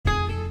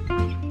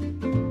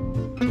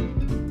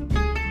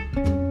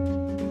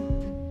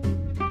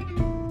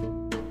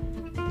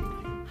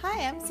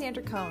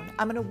Sandra Cohn.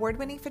 I'm an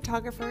award-winning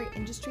photographer,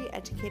 industry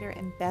educator,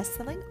 and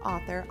best-selling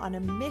author on a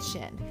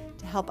mission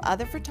to help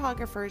other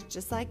photographers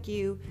just like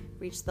you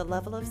reach the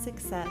level of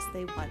success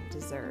they want and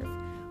deserve.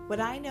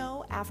 What I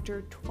know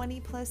after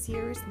 20 plus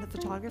years in the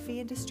photography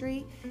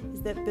industry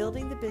is that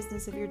building the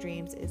business of your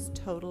dreams is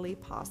totally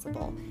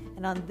possible.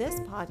 And on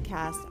this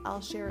podcast, I'll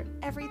share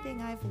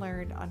everything I've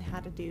learned on how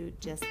to do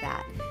just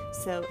that.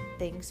 So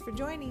thanks for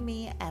joining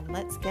me, and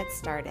let's get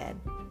started.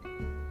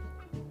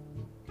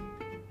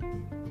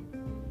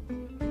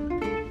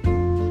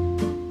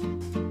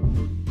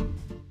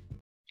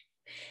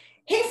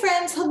 Hey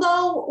friends,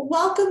 hello.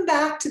 Welcome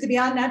back to the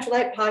Beyond Natural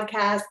Light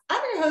podcast.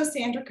 I'm your host,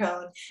 Sandra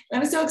Cohn,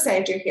 and I'm so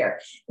excited you're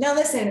here. Now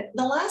listen,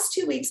 the last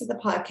 2 weeks of the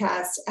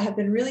podcast have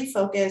been really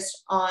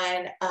focused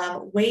on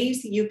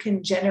ways that you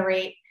can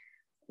generate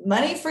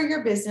money for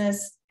your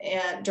business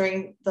and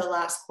during the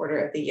last quarter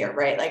of the year,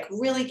 right? Like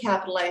really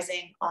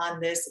capitalizing on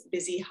this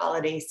busy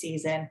holiday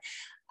season,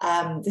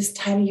 this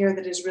time of year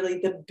that is really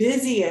the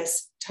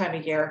busiest time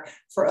of year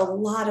for a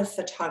lot of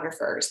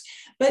photographers.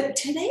 But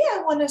today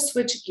I want to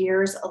switch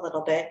gears a little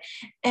bit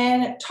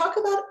and talk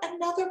about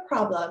another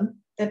problem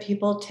that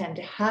people tend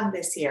to have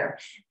this year.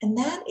 And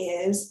that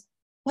is,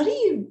 what do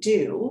you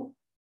do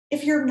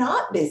if you're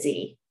not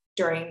busy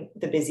during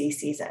the busy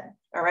season?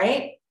 All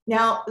right.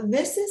 Now,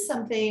 this is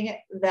something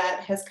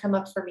that has come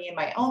up for me in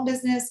my own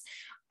business.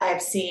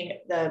 I've seen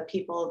the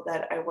people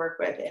that I work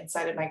with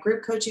inside of my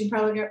group coaching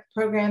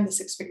program, the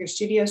Six Figure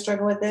Studio,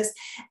 struggle with this.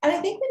 And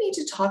I think we need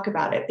to talk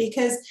about it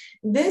because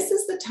this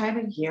is the time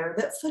of year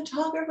that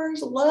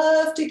photographers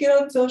love to get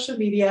on social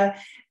media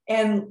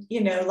and,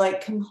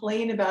 like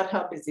complain about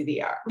how busy they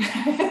are.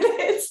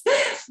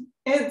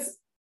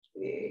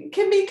 It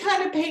can be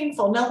kind of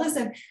painful. Now,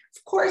 listen,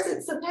 of course,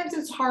 sometimes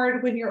it's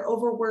hard when you're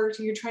overworked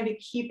and you're trying to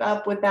keep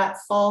up with that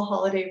fall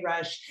holiday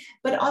rush.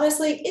 But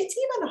honestly, it's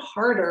even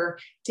harder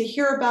to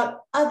hear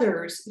about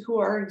others who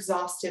are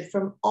exhausted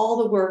from all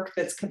the work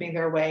that's coming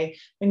their way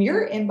when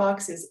your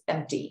inbox is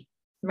empty.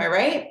 Am I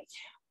right?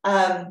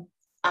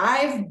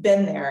 I've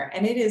been there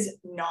and it is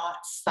not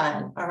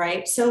fun. All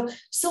right. So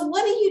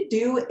what do you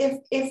do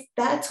if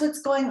that's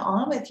what's going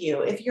on with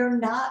you, if you're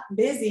not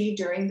busy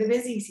during the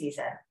busy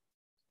season?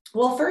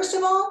 Well, first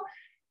of all,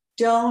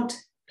 don't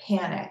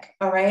panic,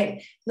 all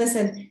right?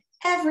 Listen,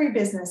 every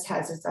business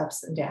has its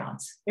ups and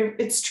downs.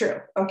 It's true,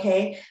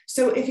 okay?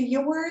 So if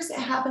yours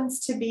happens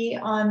to be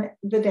on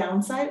the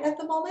downside at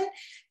the moment,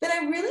 then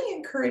I really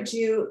encourage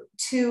you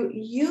to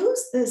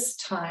use this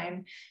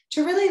time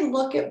to really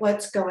look at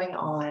what's going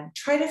on.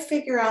 Try to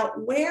figure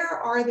out where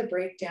are the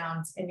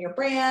breakdowns in your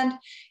brand,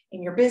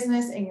 in your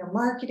business, in your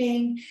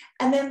marketing,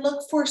 and then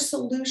look for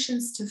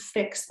solutions to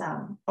fix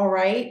them, all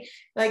right?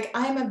 Like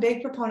I'm a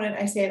big proponent,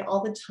 I say it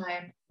all the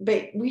time,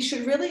 but we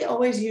should really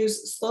always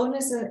use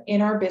slowness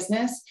in our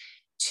business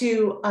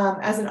to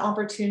as an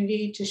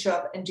opportunity to show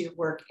up and do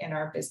work in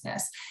our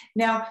business.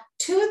 Now,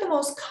 two of the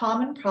most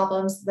common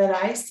problems that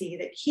I see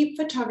that keep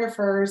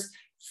photographers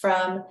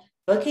from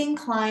booking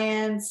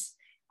clients,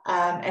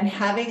 and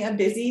having a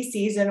busy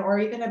season or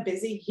even a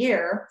busy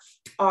year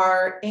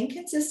are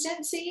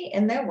inconsistency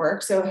in their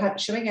work. So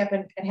showing up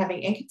and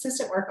having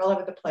inconsistent work all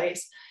over the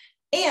place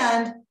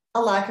and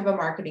a lack of a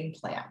marketing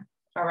plan.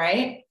 All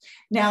right.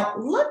 Now,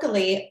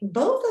 luckily,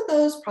 both of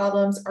those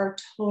problems are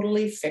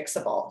totally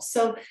fixable.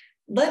 So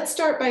let's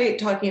start by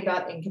talking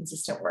about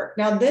inconsistent work.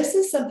 Now, this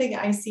is something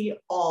I see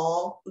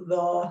all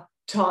the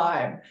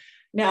time.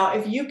 Now,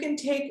 if you can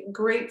take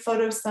great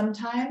photos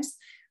sometimes,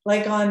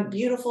 like on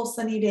beautiful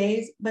sunny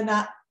days, but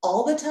not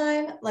all the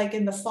time, like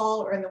in the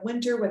fall or in the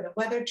winter when the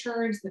weather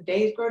turns, the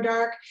days grow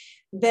dark,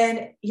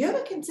 then you have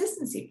a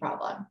consistency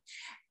problem.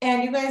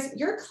 And you guys,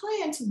 your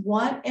clients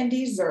want and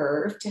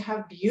deserve to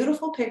have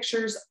beautiful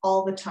pictures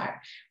all the time,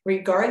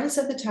 regardless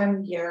of the time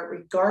of year,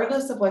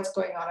 regardless of what's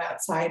going on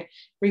outside,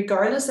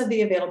 regardless of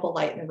the available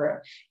light in the room.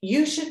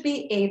 You should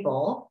be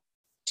able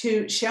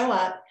to show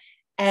up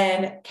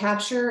and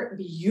capture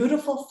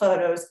beautiful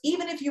photos,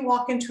 even if you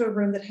walk into a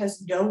room that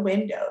has no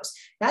windows.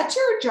 That's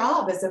your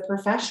job as a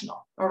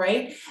professional, all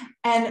right?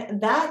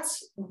 And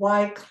that's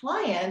why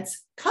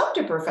clients come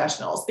to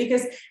professionals,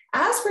 because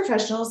as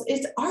professionals,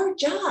 it's our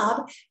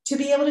job to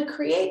be able to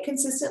create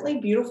consistently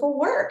beautiful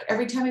work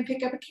every time we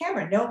pick up a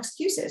camera, no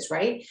excuses,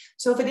 right?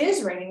 So if it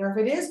is raining or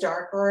if it is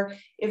dark or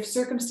if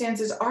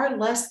circumstances are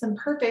less than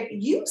perfect,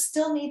 you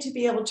still need to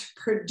be able to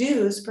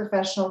produce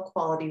professional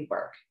quality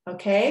work,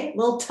 okay? A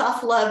little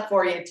tough love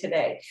for you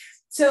today.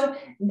 So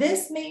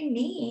this may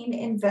mean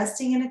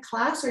investing in a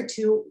class or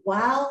two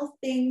while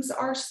things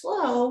are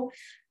slow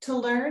to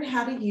learn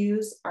how to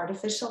use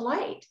artificial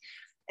light.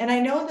 And I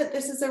know that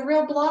this is a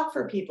real block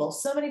for people.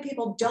 So many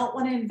people don't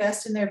want to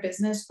invest in their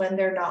business when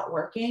they're not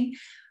working,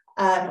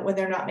 when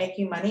they're not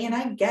making money. And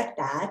I get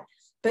that.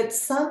 But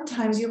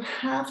sometimes you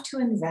have to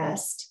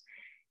invest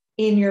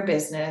in your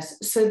business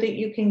so that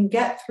you can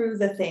get through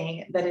the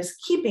thing that is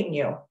keeping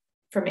you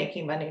from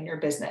making money in your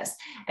business.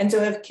 And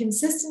so if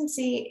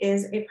consistency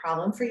is a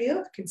problem for you,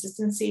 if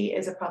consistency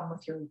is a problem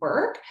with your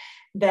work,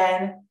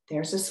 then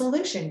there's a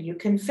solution. You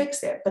can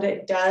fix it, but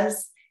it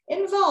does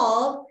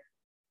involve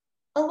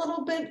a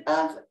little bit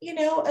of,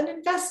 an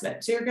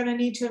investment. So you're going to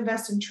need to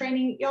invest in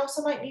training. You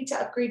also might need to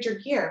upgrade your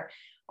gear,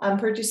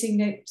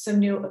 purchasing some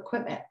new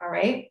equipment. All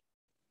right.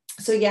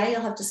 So yeah,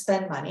 you'll have to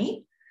spend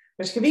money,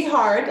 which can be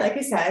hard, like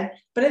I said,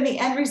 but in the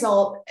end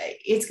result,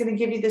 it's going to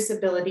give you this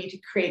ability to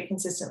create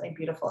consistently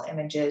beautiful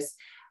images.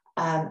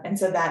 And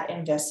so that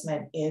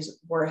investment is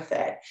worth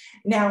it.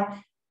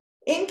 Now,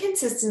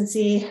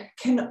 inconsistency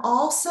can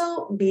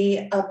also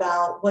be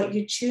about what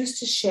you choose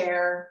to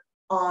share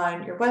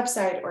on your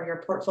website or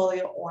your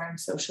portfolio or on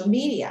social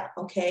media,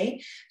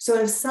 okay? So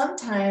if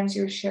sometimes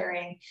you're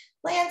sharing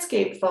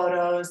landscape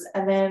photos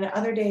and then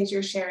other days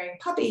you're sharing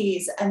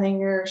puppies and then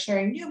you're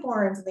sharing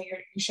newborns and then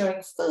you're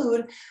showing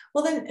food,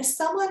 well then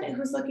someone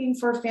who's looking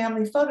for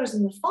family photos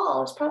in the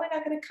fall is probably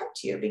not going to come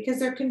to you because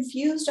they're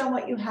confused on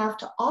what you have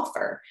to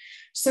offer.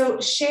 So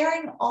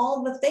sharing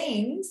all the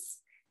things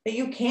that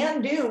you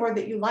can do or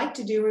that you like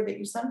to do or that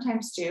you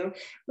sometimes do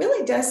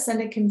really does send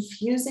a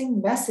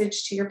confusing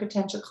message to your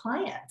potential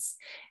clients.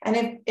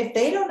 And if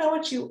they don't know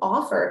what you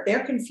offer, if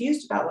they're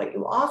confused about what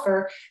you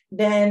offer,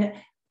 then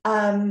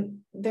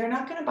they're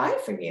not going to buy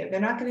from you.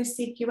 They're not going to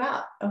seek you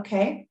out.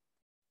 Okay.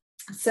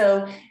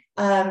 So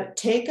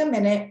take a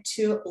minute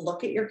to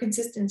look at your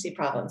consistency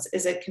problems.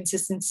 Is it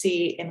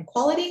consistency in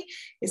quality?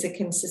 Is it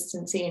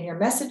consistency in your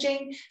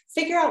messaging?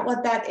 Figure out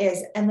what that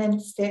is and then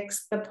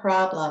fix the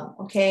problem.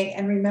 Okay.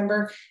 And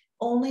remember,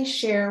 only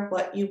share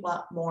what you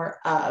want more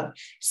of.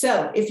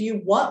 So if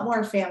you want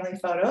more family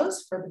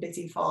photos for the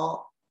busy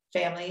fall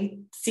family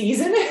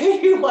season,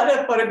 if you want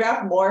to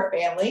photograph more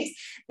families,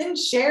 then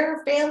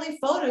share family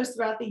photos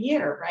throughout the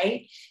year,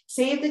 right?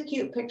 Save the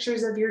cute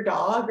pictures of your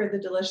dog or the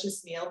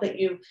delicious meal that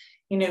you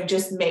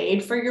just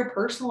made for your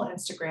personal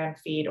Instagram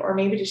feed, or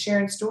maybe to share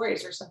in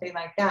stories or something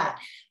like that.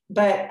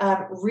 But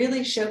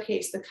really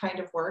showcase the kind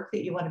of work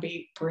that you want to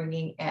be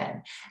bringing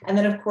in. And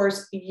then of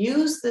course,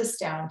 use this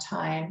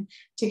downtime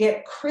to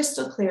get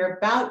crystal clear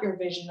about your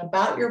vision,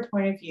 about your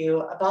point of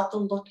view, about the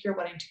look you're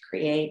wanting to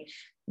create.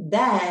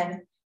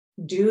 Then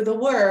do the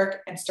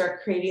work and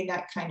start creating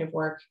that kind of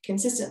work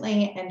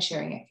consistently and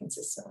sharing it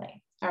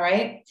consistently. All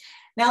right.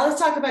 Now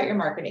let's talk about your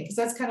marketing, because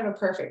that's kind of a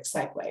perfect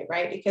segue,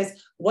 right? Because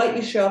what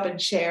you show up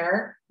and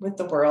share with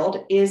the world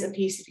is a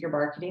piece of your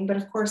marketing, but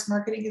of course,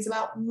 marketing is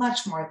about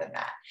much more than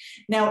that.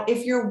 Now,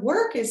 if your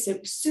work is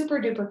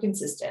super duper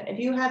consistent, if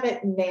you have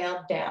it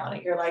nailed down,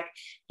 and you're like,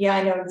 yeah,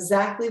 I know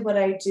exactly what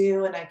I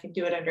do and I can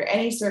do it under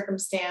any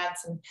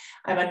circumstance, and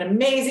I'm an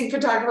amazing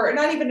photographer, or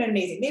not even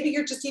amazing, maybe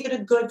you're just even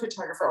a good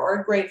photographer or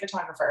a great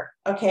photographer,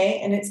 okay?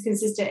 And it's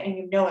consistent and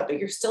you know it, but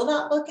you're still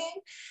not looking,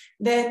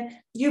 then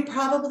you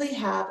probably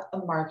have a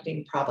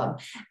marketing problem.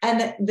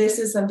 And this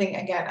is something,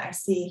 again, I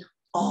see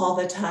all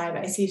the time.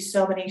 I see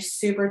so many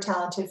super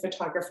talented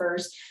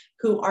photographers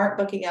who aren't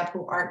booking up,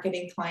 who aren't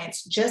getting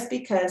clients just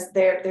because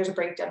there's a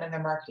breakdown in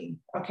their marketing,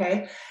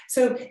 okay?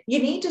 So you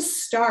need to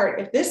start,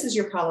 if this is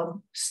your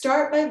problem,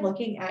 start by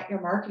looking at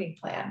your marketing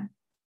plan.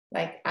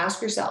 Like ask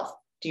yourself,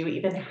 do you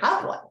even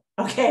have one,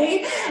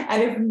 okay?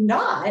 And if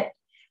not,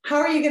 how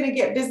are you gonna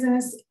get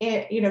business,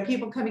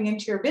 people coming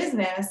into your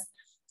business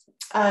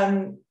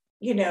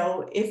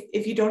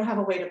if you don't have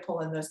a way to pull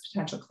in those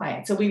potential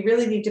clients. So we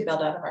really need to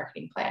build out a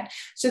marketing plan.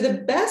 So the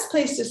best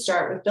place to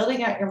start with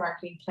building out your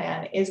marketing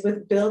plan is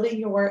with building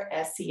your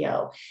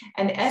SEO.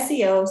 And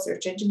SEO,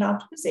 search engine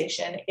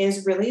optimization,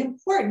 is really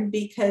important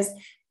because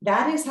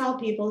that is how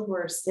people who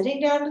are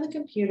sitting down at the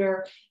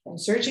computer and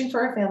searching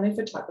for a family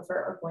photographer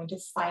are going to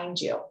find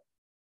you.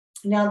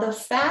 Now, the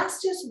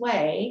fastest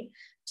way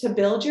to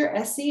build your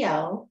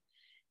SEO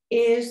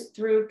is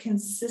through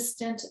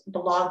consistent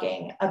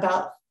blogging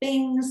about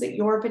things that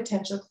your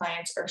potential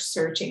clients are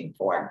searching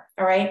for.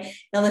 All right.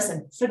 Now,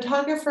 listen,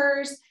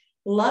 photographers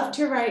love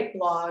to write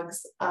blogs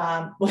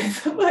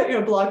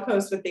with blog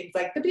posts with things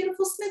like the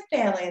beautiful Smith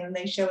family, and then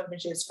they show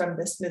images from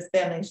the Smith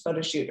family's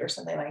photo shoot or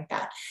something like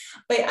that.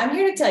 But I'm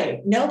here to tell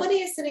you, nobody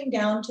is sitting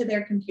down to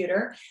their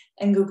computer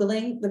and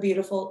Googling the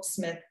beautiful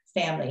Smith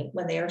family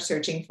when they are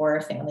searching for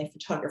a family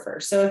photographer.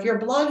 So if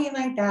you're blogging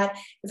like that,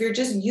 if you're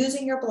just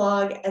using your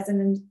blog as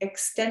an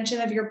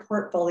extension of your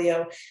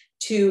portfolio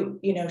to,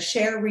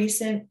 share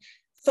recent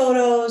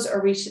photos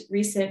or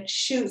recent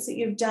shoots that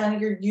you've done,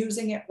 you're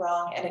using it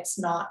wrong and it's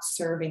not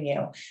serving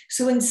you.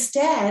 So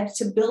instead,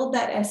 to build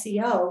that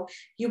SEO,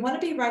 you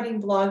want to be writing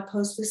blog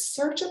posts with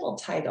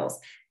searchable titles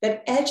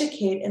that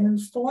educate and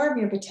inform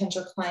your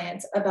potential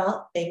clients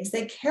about things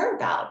they care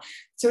about.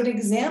 So an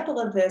example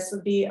of this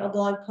would be a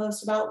blog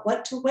post about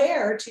what to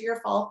wear to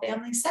your fall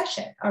family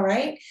session, all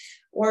right?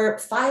 Or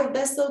 5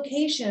 best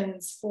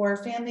locations for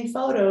family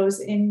photos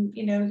in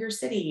your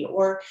city,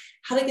 or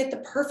how to get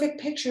the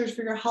perfect pictures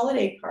for your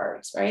holiday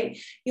cards, right?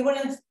 You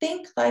want to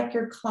think like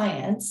your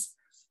clients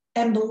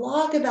and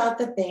blog about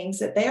the things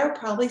that they are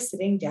probably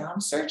sitting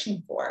down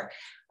searching for.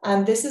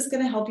 This is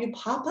going to help you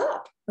pop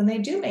up when they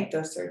do make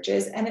those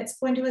searches, and it's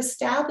going to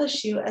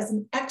establish you as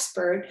an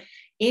expert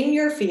in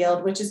your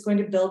field, which is going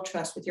to build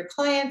trust with your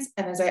clients.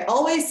 And as I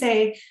always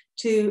say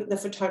to the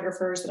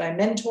photographers that I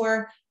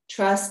mentor,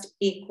 trust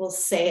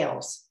equals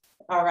sales.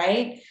 All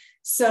right.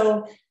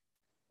 So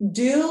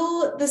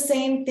Do the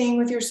same thing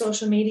with your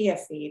social media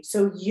feed.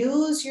 So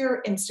use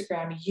your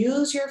Instagram,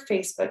 use your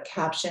Facebook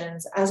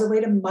captions as a way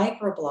to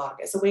microblog,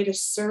 as a way to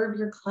serve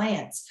your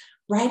clients.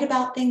 Write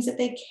about things that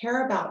they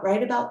care about,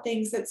 write about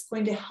things that's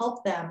going to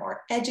help them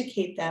or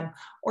educate them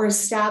or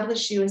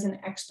establish you as an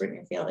expert in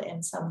your field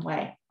in some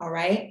way, all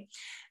right?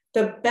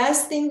 The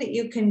best thing that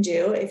you can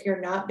do if you're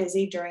not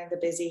busy during the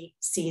busy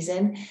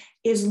season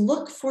is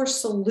look for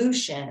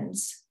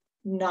solutions,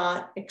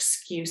 not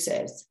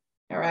excuses,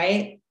 all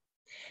right?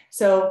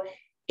 So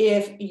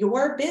if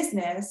your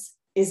business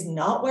is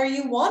not where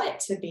you want it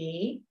to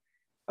be,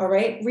 all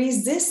right,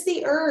 resist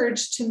the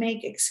urge to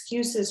make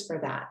excuses for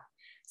that.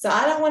 So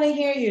I don't want to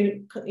hear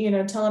you,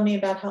 telling me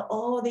about how,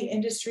 oh, the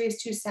industry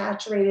is too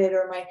saturated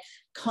or my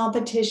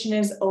competition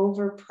is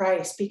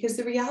overpriced, because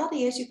the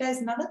reality is, you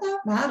guys, none of that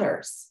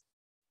matters.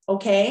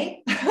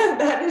 Okay.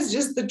 That is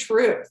just the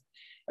truth.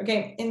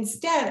 Okay.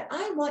 Instead,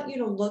 I want you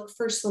to look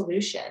for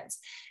solutions.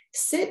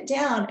 Sit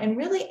down and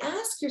really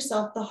ask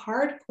yourself the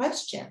hard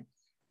question,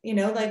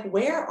 like,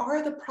 where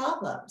are the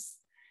problems?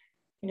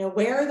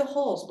 Where are the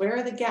holes? Where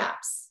are the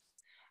gaps?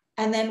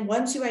 And then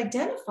once you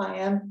identify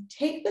them,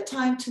 take the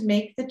time to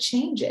make the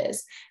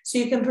changes so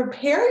you can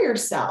prepare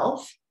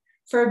yourself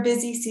for a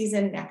busy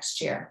season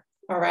next year.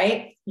 All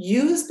right.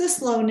 Use the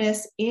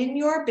slowness in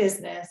your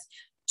business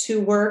to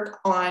work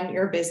on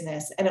your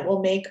business, and it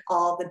will make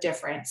all the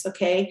difference.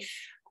 Okay.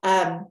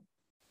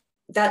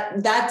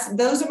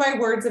 Those are my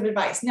words of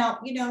advice. Now,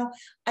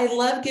 I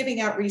love giving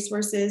out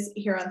resources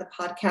here on the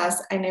podcast.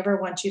 I never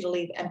want you to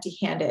leave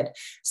empty-handed.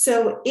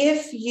 So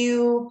if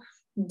you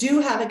do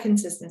have a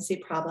consistency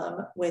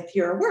problem with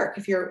your work,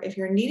 if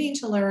you're needing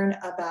to learn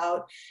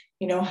about,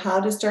 how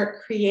to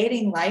start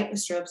creating light with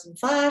strobes and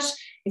flash,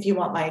 if you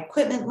want my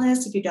equipment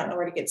list, if you don't know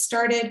where to get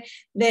started,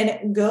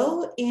 then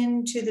go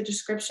into the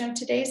description of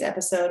today's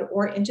episode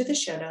or into the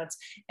show notes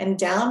and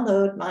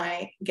download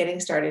my Getting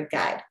Started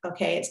guide.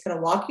 Okay. It's going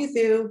to walk you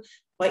through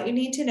what you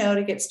need to know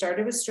to get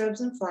started with strobes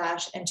and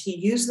flash and to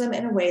use them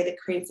in a way that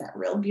creates that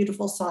real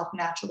beautiful, soft,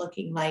 natural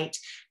looking light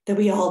that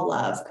we all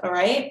love. All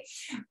right.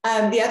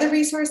 The other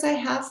resource I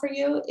have for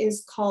you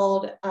is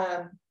called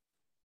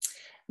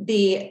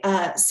the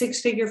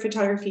Six-Figure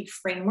Photography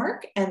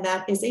Framework, and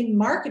that is a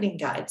marketing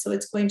guide. So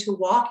it's going to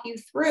walk you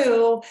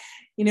through,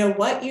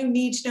 what you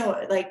need to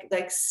know,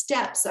 like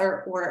steps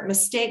or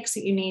mistakes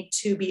that you need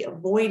to be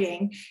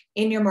avoiding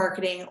in your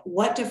marketing,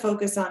 what to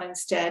focus on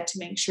instead to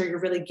make sure you're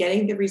really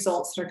getting the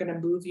results that are going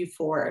to move you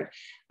forward.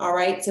 All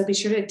right. So be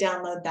sure to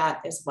download that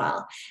as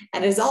well.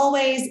 And as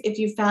always, if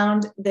you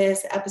found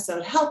this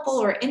episode helpful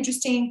or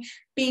interesting,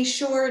 be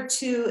sure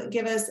to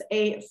give us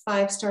a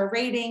 5-star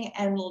rating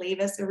and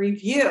leave us a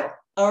review.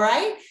 All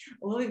right.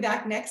 We'll be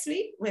back next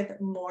week with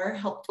more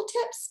helpful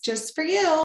tips just for you.